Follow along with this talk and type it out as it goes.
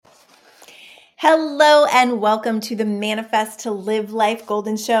Hello and welcome to the Manifest to Live Life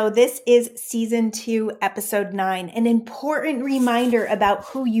Goldyn Show. This is season 2, episode 9, an important reminder about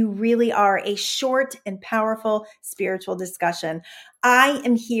who you really are, a short and powerful spiritual discussion. I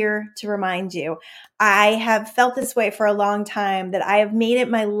am here to remind you. I have felt this way for a long time, that I have made it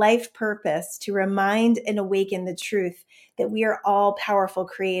my life purpose to remind and awaken the truth that we are all powerful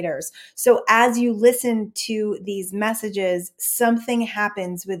creators. So as you listen to these messages, something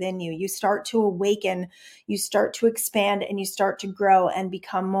happens within you. You start to awaken, you start to expand, and you start to grow and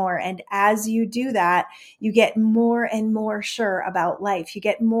become more. And as you do that, you get more and more sure about life. You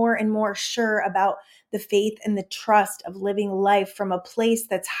get more and more sure about the faith and the trust of living life from a place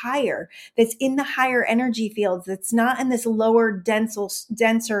that's higher, that's in the higher energy fields, that's not in this lower,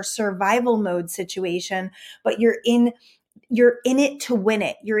 denser survival mode situation, but you're in it to win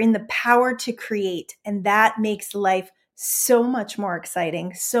it. You're in the power to create. And that makes life so much more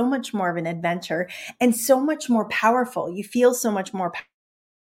exciting, so much more of an adventure, and so much more powerful. You feel so much more powerful.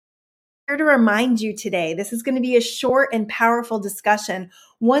 I'm here to remind you today, this is going to be a short and powerful discussion,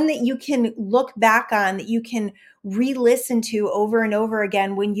 one that you can look back on, that you can re-listen to over and over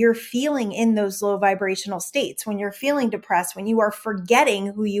again when you're feeling in those low vibrational states, when you're feeling depressed, when you are forgetting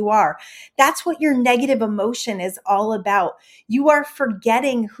who you are. That's what your negative emotion is all about. You are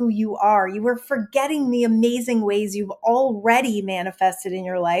forgetting who you are. You are forgetting the amazing ways you've already manifested in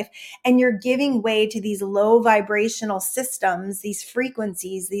your life, and you're giving way to these low vibrational systems, these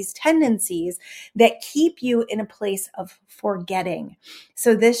frequencies, these tendencies that keep you in a place of forgetting.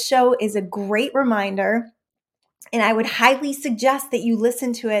 So this show is a great reminder, and I would highly suggest that you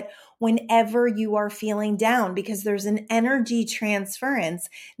listen to it whenever you are feeling down, because there's an energy transference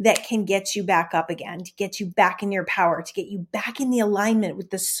that can get you back up again, to get you back in your power, to get you back in the alignment with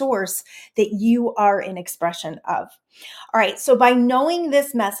the source that you are an expression of. All right. So by knowing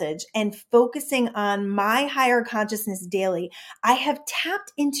this message and focusing on my higher consciousness daily, I have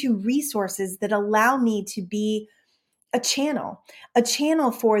tapped into resources that allow me to be a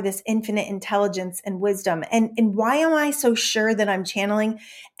channel for this infinite intelligence and wisdom. And why am I so sure that I'm channeling?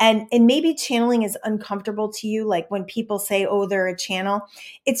 And maybe channeling is uncomfortable to you. Like when people say, oh, they're a channel,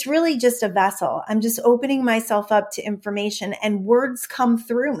 it's really just a vessel. I'm just opening myself up to information, and words come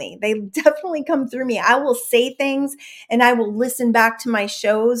through me. They definitely come through me. I will say things, and I will listen back to my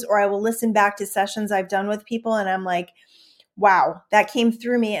shows, or I will listen back to sessions I've done with people. And I'm like, wow, that came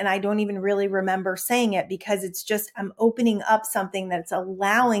through me, and I don't even really remember saying it, because it's just, I'm opening up something that's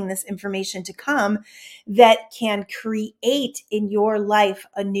allowing this information to come that can create in your life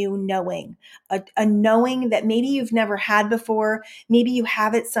a new knowing, a knowing that maybe you've never had before. Maybe you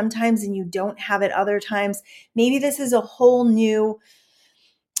have it sometimes and you don't have it other times. Maybe this is a whole new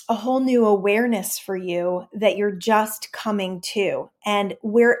awareness for you that you're just coming to. And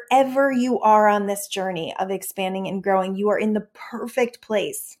wherever you are on this journey of expanding and growing, you are in the perfect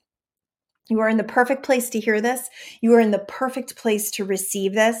place. You are in the perfect place to hear this. You are in the perfect place to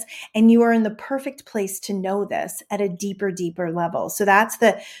receive this. And you are in the perfect place to know this at a deeper, deeper level. So that's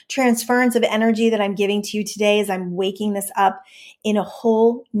the transference of energy that I'm giving to you today, as I'm waking this up in a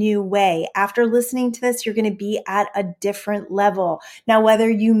whole new way. After listening to this, you're going to be at a different level. Now, whether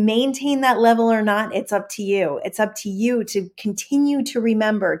you maintain that level or not, it's up to you. It's up to you to continue to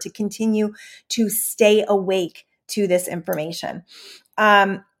remember, to continue to stay awake to this information.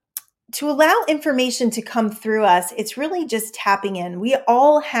 To allow information to come through us, it's really just tapping in. We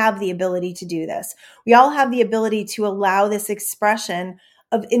all have the ability to do this. We all have the ability to allow this expression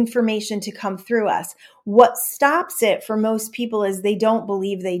of information to come through us. What stops it for most people is they don't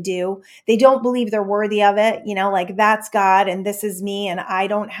believe they do. They don't believe they're worthy of it. You know, like, that's God and this is me, and I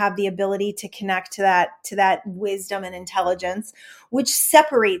don't have the ability to connect to that wisdom and intelligence, which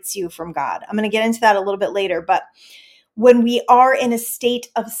separates you from God. I'm going to get into that a little bit later, but when we are in a state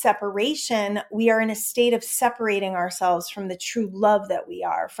of separation, we are in a state of separating ourselves from the true love that we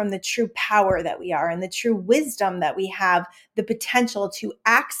are, from the true power that we are, and the true wisdom that we have the potential to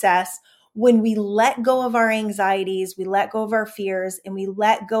access when we let go of our anxieties, we let go of our fears, and we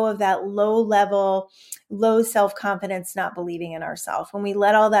let go of that low self-confidence, not believing in ourselves. When we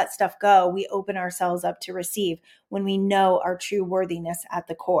let all that stuff go, we open ourselves up to receive, when we know our true worthiness at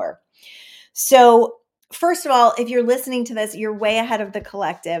the core. So, first of all, if you're listening to this, you're way ahead of the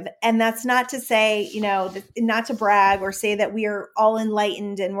collective. And that's not to say, not to brag or say that we are all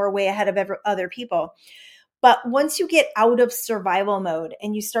enlightened and we're way ahead of other people. But once you get out of survival mode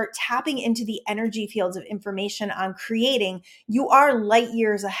and you start tapping into the energy fields of information on creating, you are light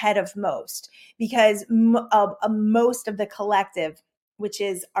years ahead of most, because most of the collective, which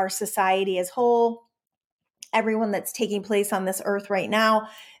is our society as whole, everyone that's taking place on this earth right now,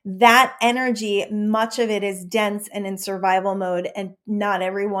 that energy, much of it is dense and in survival mode, and not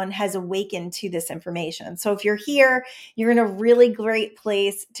everyone has awakened to this information. So if you're here, you're in a really great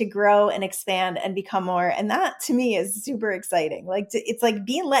place to grow and expand and become more. And that to me is super exciting. It's like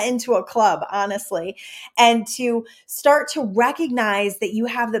being let into a club, honestly, and to start to recognize that you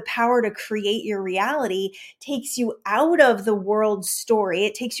have the power to create your reality takes you out of the world story.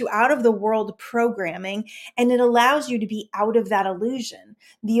 It takes you out of the world programming, and it allows you to be out of that illusion.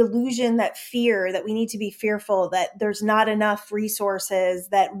 The illusion that we need to be fearful, that there's not enough resources,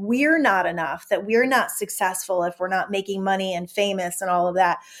 that we're not enough, that we're not successful if we're not making money and famous and all of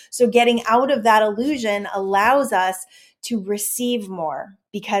that. So getting out of that illusion allows us to receive more,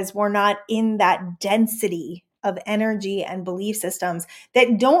 because we're not in that density of energy and belief systems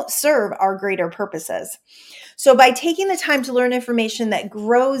that don't serve our greater purposes. So by taking the time to learn information that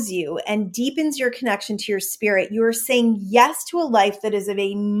grows you and deepens your connection to your spirit, you are saying yes to a life that is of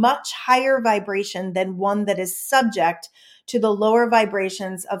a much higher vibration than one that is subject to the lower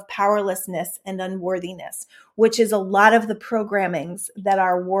vibrations of powerlessness and unworthiness, which is a lot of the programmings that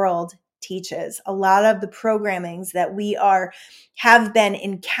our world teaches. A lot of the programmings that we have been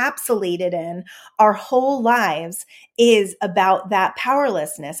encapsulated in our whole lives is about that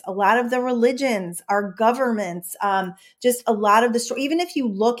powerlessness. A lot of the religions, our governments, just a lot of the story. Even if you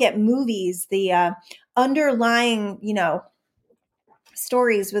look at movies, the underlying,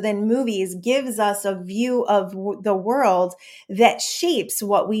 stories within movies gives us a view of the world that shapes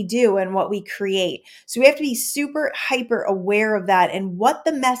what we do and what we create. So we have to be super hyper aware of that and what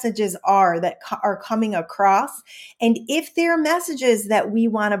the messages are that are coming across, and if they're messages that we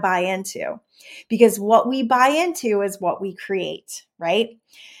want to buy into, because what we buy into is what we create, right?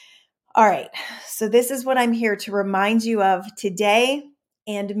 All right. So this is what I'm here to remind you of today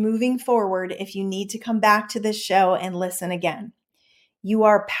and moving forward, if you need to come back to this show and listen again. You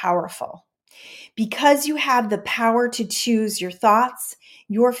are powerful because you have the power to choose your thoughts,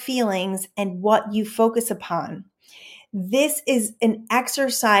 your feelings, and what you focus upon. This is an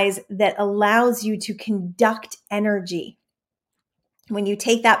exercise that allows you to conduct energy. When you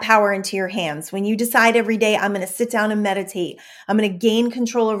take that power into your hands, when you decide every day, I'm going to sit down and meditate, I'm going to gain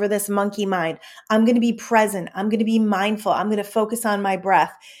control over this monkey mind, I'm going to be present, I'm going to be mindful, I'm going to focus on my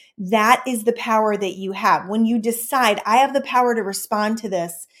breath. That is the power that you have. When you decide, I have the power to respond to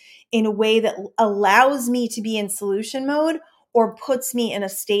this in a way that allows me to be in solution mode or puts me in a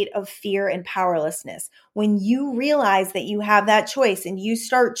state of fear and powerlessness. When you realize that you have that choice and you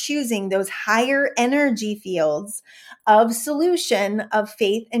start choosing those higher energy fields of solution, of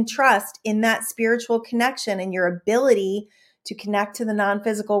faith and trust in that spiritual connection and your ability to connect to the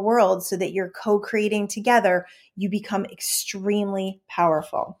non-physical world so that you're co-creating together, you become extremely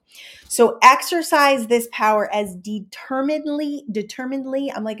powerful. So exercise this power as determinedly,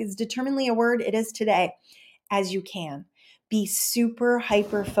 I'm like, is determinedly a word? It is today, as you can. Be super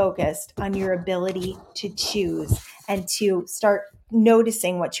hyper focused on your ability to choose and to start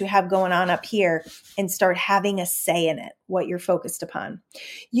noticing what you have going on up here and start having a say in it, what you're focused upon.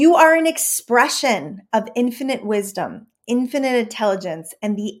 You are an expression of infinite wisdom, infinite intelligence,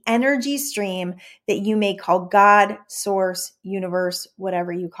 and the energy stream that you may call God, source, universe,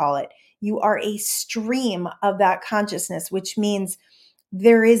 whatever you call it. You are a stream of that consciousness, which means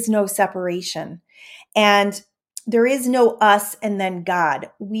there is no separation. And there is no us and then God.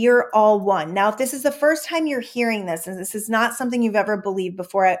 We are all one. Now, if this is the first time you're hearing this, and this is not something you've ever believed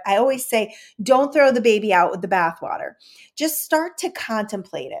before, I always say, don't throw the baby out with the bathwater. Just start to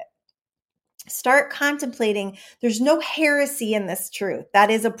contemplate it. Start contemplating. There's no heresy in this truth.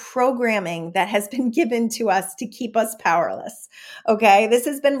 That is a programming that has been given to us to keep us powerless. Okay. This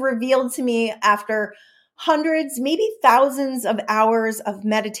has been revealed to me after hundreds, maybe thousands of hours of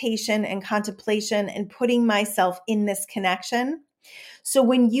meditation and contemplation and putting myself in this connection. So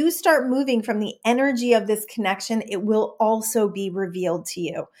when you start moving from the energy of this connection, it will also be revealed to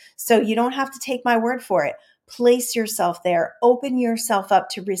you. So you don't have to take my word for it. Place yourself there, open yourself up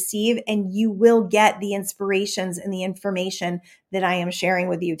to receive, and you will get the inspirations and the information that I am sharing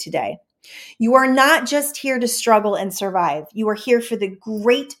with you today. You are not just here to struggle and survive. You are here for the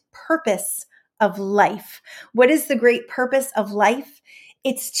great purpose of life. What is the great purpose of life?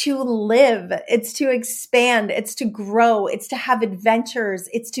 It's to live, it's to expand, it's to grow, it's to have adventures,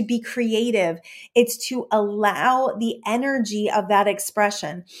 it's to be creative, it's to allow the energy of that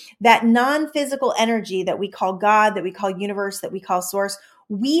expression, that non-physical energy that we call God, that we call universe, that we call source.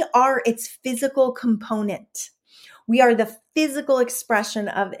 We are its physical component. We are the physical expression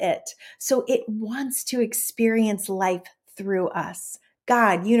of it. So it wants to experience life through us.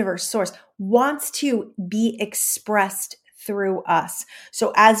 God, universe, source wants to be expressed through us.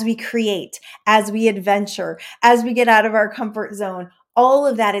 So as we create, as we adventure, as we get out of our comfort zone, all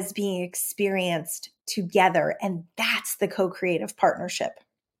of that is being experienced together. And that's the co-creative partnership.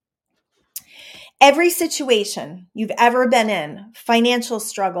 Every situation you've ever been in, financial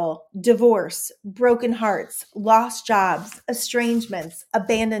struggle, divorce, broken hearts, lost jobs, estrangements,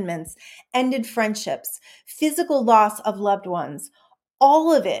 abandonments, ended friendships, physical loss of loved ones,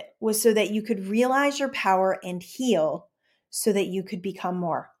 all of it was so that you could realize your power and heal so that you could become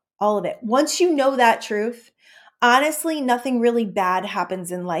more. All of it. Once you know that truth, honestly, nothing really bad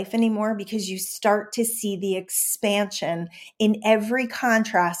happens in life anymore because you start to see the expansion in every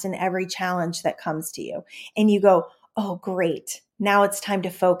contrast and every challenge that comes to you. And you go, oh, great. Now it's time to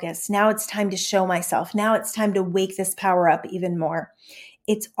focus. Now it's time to show myself. Now it's time to wake this power up even more.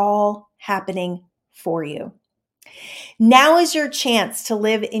 It's all happening for you. Now is your chance to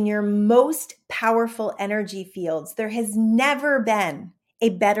live in your most powerful energy fields. There has never been a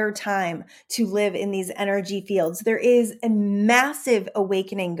better time to live in these energy fields. There is a massive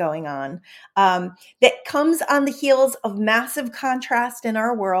awakening going on that comes on the heels of massive contrast in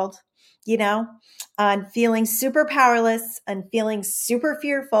our world, on feeling super powerless and feeling super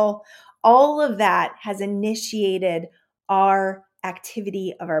fearful. All of that has initiated our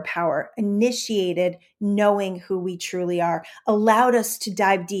activity of our power, initiated knowing who we truly are, allowed us to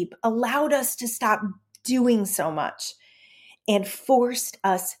dive deep, allowed us to stop doing so much, and forced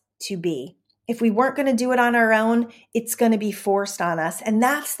us to be. If we weren't going to do it on our own, it's going to be forced on us. And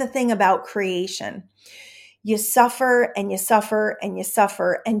that's the thing about creation. You suffer and you suffer and you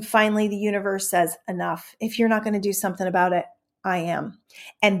suffer. And finally, the universe says, enough. If you're not going to do something about it, I am.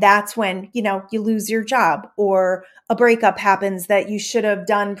 And that's when, you lose your job, or a breakup happens that you should have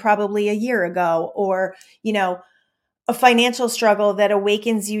done probably a year ago, or, a financial struggle that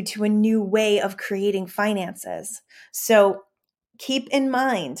awakens you to a new way of creating finances. So keep in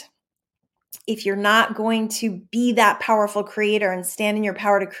mind, if you're not going to be that powerful creator and stand in your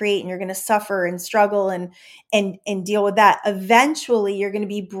power to create, and you're going to suffer and struggle and deal with that, eventually you're going to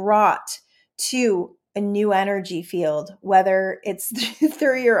be brought to a new energy field, whether it's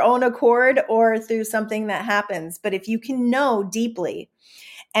through your own accord or through something that happens. But if you can know deeply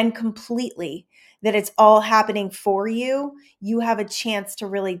and completely that it's all happening for you, you have a chance to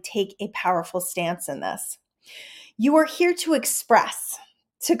really take a powerful stance in this. You are here to express,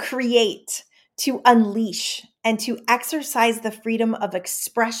 to create, to unleash, and to exercise the freedom of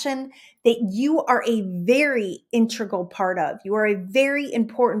expression that you are a very integral part of. You are a very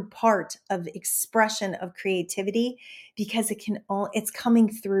important part of expression of creativity because it's coming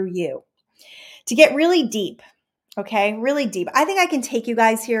through you. To get really deep, okay, really deep. I think I can take you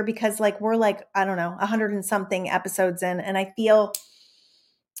guys here because we're 100 and something episodes in, and I feel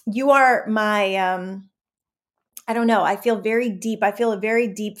you are my I don't know. I feel very deep. I feel a very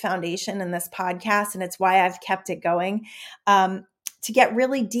deep foundation in this podcast, and it's why I've kept it going. To get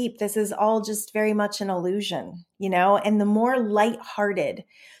really deep, this is all just very much an illusion, and the more lighthearted,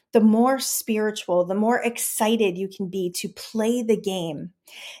 the more spiritual, the more excited you can be to play the game,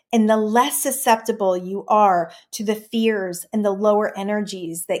 and the less susceptible you are to the fears and the lower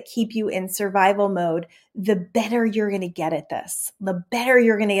energies that keep you in survival mode, the better you're going to get at this. The better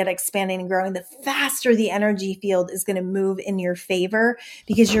you're going to get expanding and growing, the faster the energy field is going to move in your favor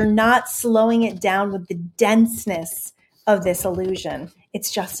because you're not slowing it down with the denseness of this illusion.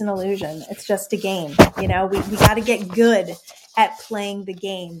 It's just an illusion. It's just a game. We got to get good at playing the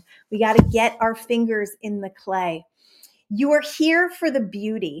game. We got to get our fingers in the clay. You are here for the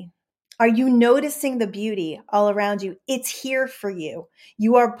beauty. Are you noticing the beauty all around you? It's here for you.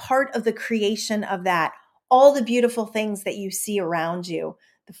 You are part of the creation of that. All the beautiful things that you see around you,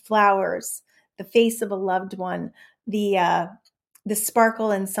 the flowers, the face of a loved one, the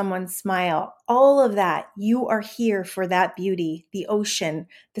sparkle in someone's smile, all of that, you are here for that beauty, the ocean,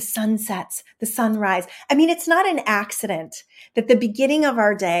 the sunsets, the sunrise. I mean, it's not an accident that the beginning of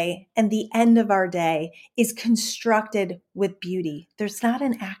our day and the end of our day is constructed with beauty. There's not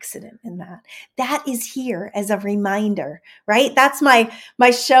an accident in that. That is here as a reminder, right? That's my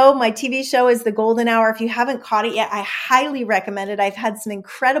show. My TV show is The Golden Hour. If you haven't caught it yet, I highly recommend it. I've had some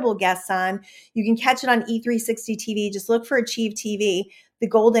incredible guests on. You can catch it on E360 TV. Just look for Achieve TV, The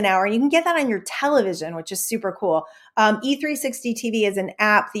Golden Hour, and you can get that on your television, which is super cool. E360 TV is an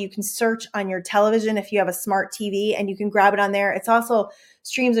app that you can search on your television if you have a smart TV, and you can grab it on there. It's also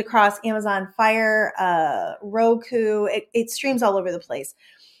streams across Amazon Fire, Roku. It streams all over the place.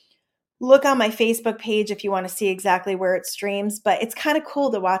 Look on my Facebook page if you want to see exactly where it streams, but it's kind of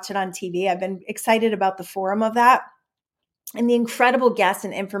cool to watch it on TV. I've been excited about the forum of that. and the incredible guests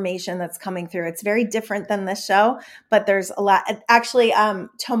and information that's coming through. It's very different than this show, but there's a lot. Actually,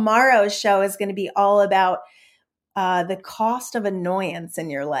 tomorrow's show is going to be all about the cost of annoyance in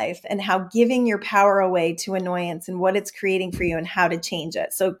your life and how giving your power away to annoyance and what it's creating for you and how to change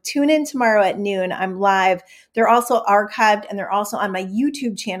it. So tune in tomorrow at noon. I'm live. They're also archived and they're also on my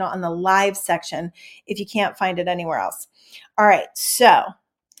YouTube channel on the live section if you can't find it anywhere else. All right. So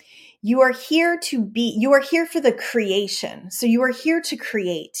you are here for the creation. So you are here to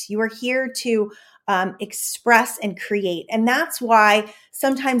create. You are here to express and create. And that's why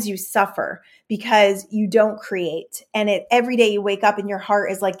sometimes you suffer because you don't create. And every day you wake up and your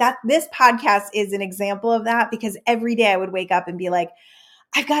heart is like that. This podcast is an example of that, because every day I would wake up and be like,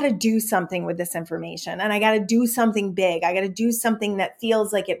 I've got to do something with this information, and I got to do something big. I got to do something that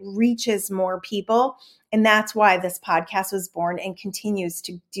feels like it reaches more people. And that's why this podcast was born and continues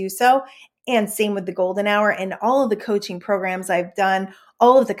to do so. And same with the Golden Hour and all of the coaching programs I've done,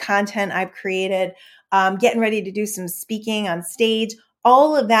 all of the content I've created, getting ready to do some speaking on stage.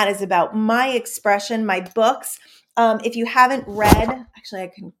 All of that is about my expression, my books. If you haven't read, actually, I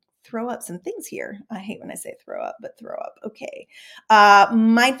can throw up some things here. I hate when I say throw up, but throw up. Okay.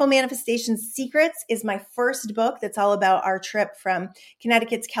 Mindful Manifestation Secrets is my first book that's all about our trip from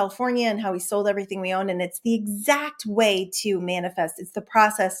Connecticut to California and how we sold everything we owned. And it's the exact way to manifest. It's the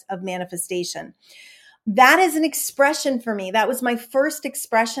process of manifestation. That is an expression for me. That was my first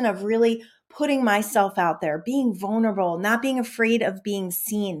expression of really putting myself out there, being vulnerable, not being afraid of being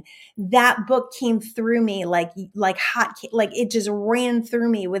seen. That book came through me like hot, like it just ran through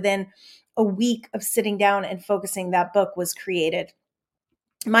me within a week of sitting down and focusing. That book was created.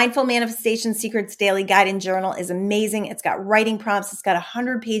 Mindful Manifestation Secrets Daily Guide and Journal is amazing. It's got writing prompts. It's got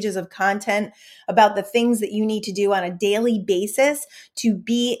 100 pages of content about the things that you need to do on a daily basis to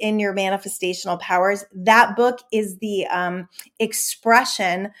be in your manifestational powers. That book is the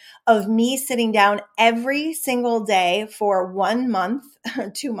expression of me sitting down every single day for 1 month,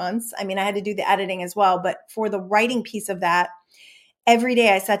 2 months. I mean, I had to do the editing as well, but for the writing piece of that, every day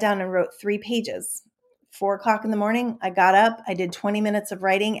I sat down and wrote 3 pages. 4:00 in the morning, I got up, I did 20 minutes of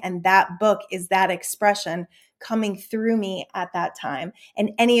writing, and that book is that expression coming through me at that time.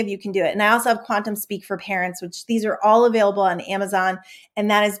 And any of you can do it. And I also have Quantum Speak for Parents, which these are all available on Amazon.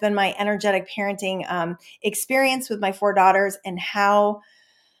 And that has been my energetic parenting experience with my 4 daughters and how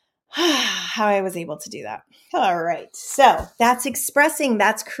I was able to do that. All right. So that's expressing,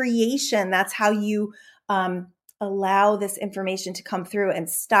 that's creation. That's how you allow this information to come through and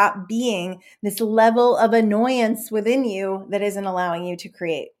stop being this level of annoyance within you that isn't allowing you to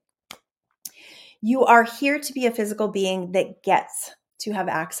create. You are here to be a physical being that gets to have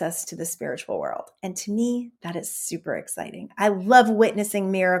access to the spiritual world. And to me, that is super exciting. I love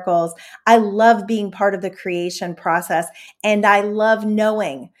witnessing miracles. I love being part of the creation process. And I love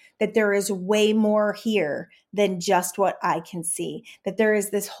knowing that there is way more here than just what I can see, that there is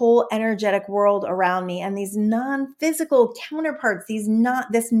this whole energetic world around me and these non-physical counterparts,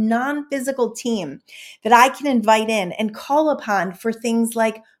 this non-physical team that I can invite in and call upon for things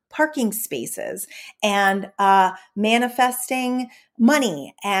like parking spaces and manifesting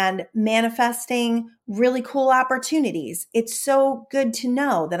money and manifesting really cool opportunities. It's so good to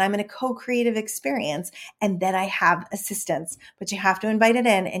know that I'm in a co-creative experience and that I have assistance, but you have to invite it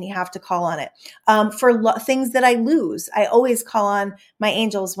in and you have to call on it. For things that I lose, I always call on my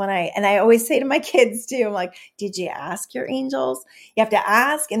angels and I always say to my kids too, I'm like, did you ask your angels? You have to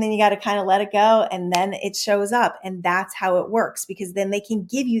ask and then you got to kind of let it go and then it shows up. And that's how it works, because then they can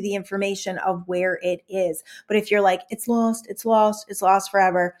give you the information of where it is. But if you're like, it's lost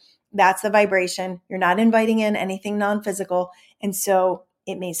forever, that's the vibration. You're not inviting in anything non-physical. And so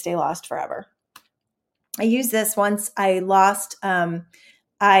it may stay lost forever. I used this once. I lost,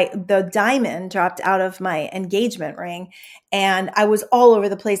 the diamond dropped out of my engagement ring and I was all over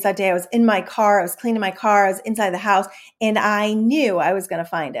the place that day. I was in my car. I was cleaning my car. I was inside the house and I knew I was going to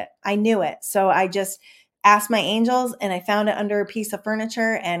find it. I knew it. So I just asked my angels and I found it under a piece of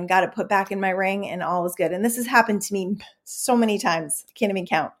furniture and got it put back in my ring and all was good. And this has happened to me so many times. I can't even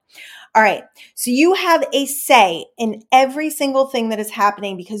count. All right. So you have a say in every single thing that is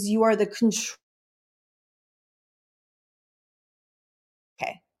happening because you are the control.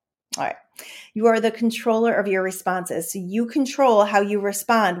 Okay. All right. You are the controller of your responses. So you control how you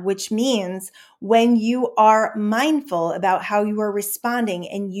respond, which means when you are mindful about how you are responding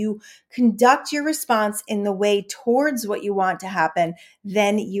and you conduct your response in the way towards what you want to happen,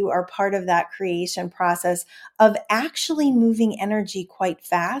 then you are part of that creation process of actually moving energy quite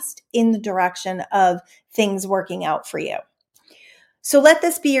fast in the direction of things working out for you. So let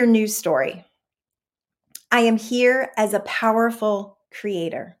this be your news story. I am here as a powerful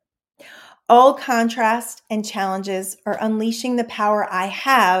creator. All contrast and challenges are unleashing the power I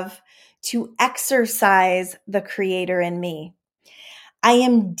have to exercise the creator in me. I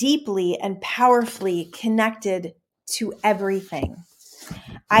am deeply and powerfully connected to everything.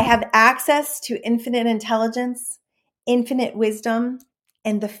 I have access to infinite intelligence, infinite wisdom,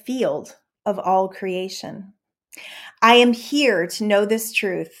 and the field of all creation. I am here to know this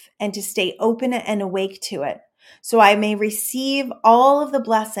truth and to stay open and awake to it, so I may receive all of the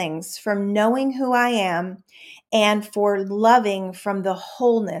blessings from knowing who I am and for loving from the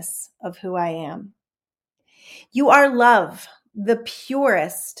wholeness of who I am. You are love, the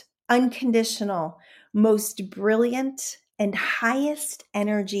purest, unconditional, most brilliant, and highest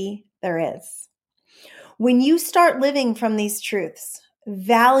energy there is. When you start living from these truths,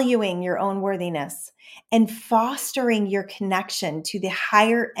 valuing your own worthiness, and fostering your connection to the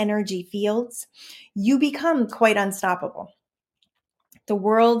higher energy fields, you become quite unstoppable. The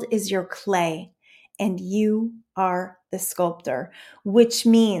world is your clay, and you are the sculptor, which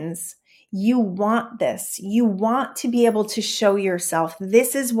means you want this. You want to be able to show yourself.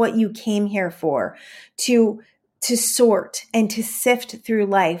 This is what you came here for, to sort and to sift through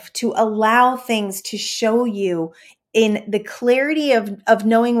life, to allow things to show you in the clarity of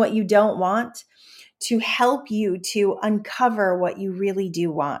knowing what you don't want, to help you to uncover what you really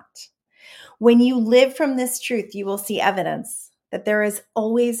do want. When you live from this truth, you will see evidence that there is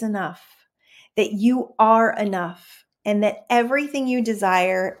always enough, that you are enough, and that everything you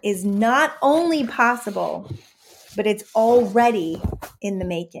desire is not only possible, but it's already in the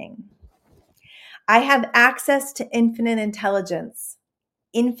making. I have access to infinite intelligence,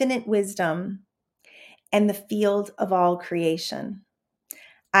 infinite wisdom, and the field of all creation.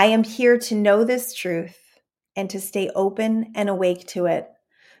 I am here to know this truth and to stay open and awake to it,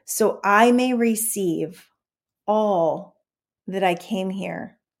 so I may receive all that I came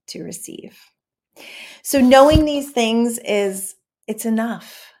here to receive. So knowing these things it's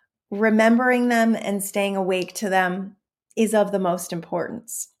enough. Remembering them and staying awake to them is of the most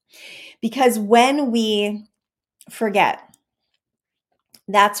importance. Because when we forget,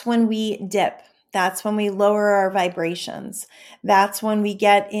 that's when we dip. That's when we lower our vibrations. That's when we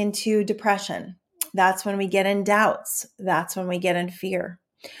get into depression. That's when we get in doubts. That's when we get in fear.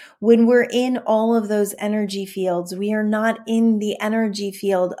 When we're in all of those energy fields, we are not in the energy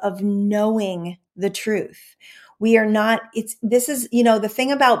field of knowing the truth. We are not, this is, the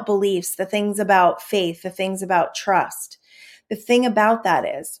thing about beliefs, the things about faith, the things about trust. The thing about that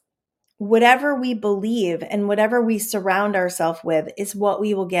is, whatever we believe and whatever we surround ourselves with is what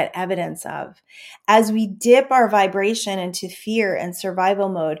we will get evidence of. As we dip our vibration into fear and survival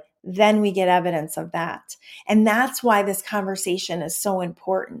mode, then we get evidence of that. And that's why this conversation is so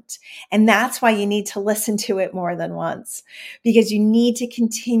important. And that's why you need to listen to it more than once, because you need to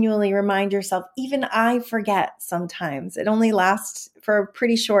continually remind yourself. Even I forget sometimes. It only lasts for a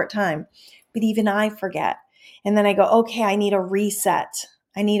pretty short time, but even I forget. And then I go, okay, I need a reset.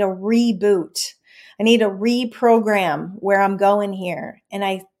 I need a reboot. I need a reprogram where I'm going here. And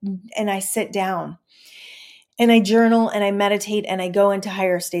I sit down and I journal and I meditate and I go into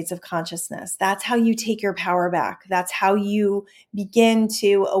higher states of consciousness. That's how you take your power back. That's how you begin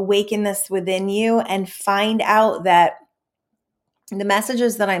to awaken this within you and find out that the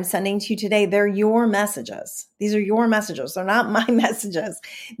messages that I'm sending to you today, they're your messages. These are your messages. They're not my messages.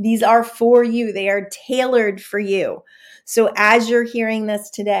 These are for you. They are tailored for you. So as you're hearing this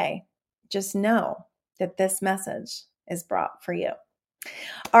today, just know that this message is brought for you.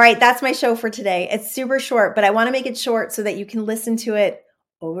 All right, that's my show for today. It's super short, but I want to make it short so that you can listen to it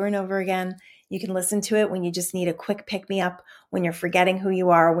over and over again. You can listen to it when you just need a quick pick-me-up, when you're forgetting who you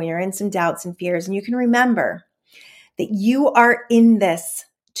are, when you're in some doubts and fears, and you can remember that you are in this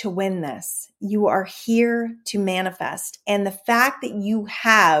to win this. You are here to manifest. And the fact that you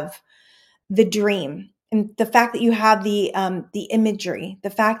have the dream and the fact that you have the imagery, the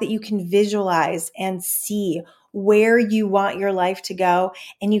fact that you can visualize and see where you want your life to go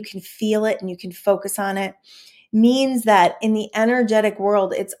and you can feel it and you can focus on it means that in the energetic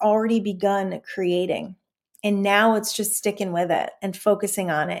world, it's already begun creating. And now it's just sticking with it and focusing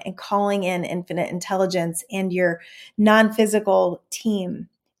on it and calling in infinite intelligence and your non-physical team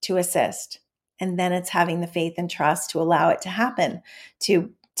to assist. And then it's having the faith and trust to allow it to happen,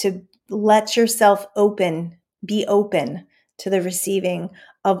 to let yourself be open to the receiving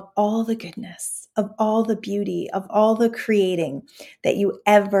of all the goodness, of all the beauty, of all the creating that you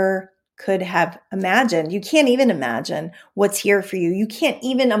ever could have imagined. You can't even imagine what's here for you. You can't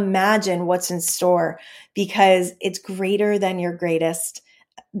even imagine what's in store because it's greater than your greatest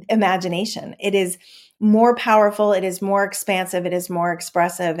imagination. It is more powerful. It is more expansive. It is more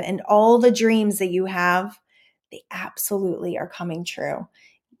expressive. And all the dreams that you have, they absolutely are coming true.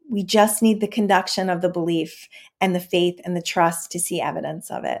 We just need the conduction of the belief and the faith and the trust to see evidence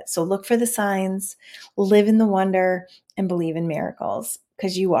of it. So look for the signs, live in the wonder, and believe in miracles,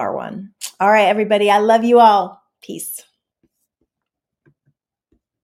 because you are one. All right, everybody. I love you all. Peace.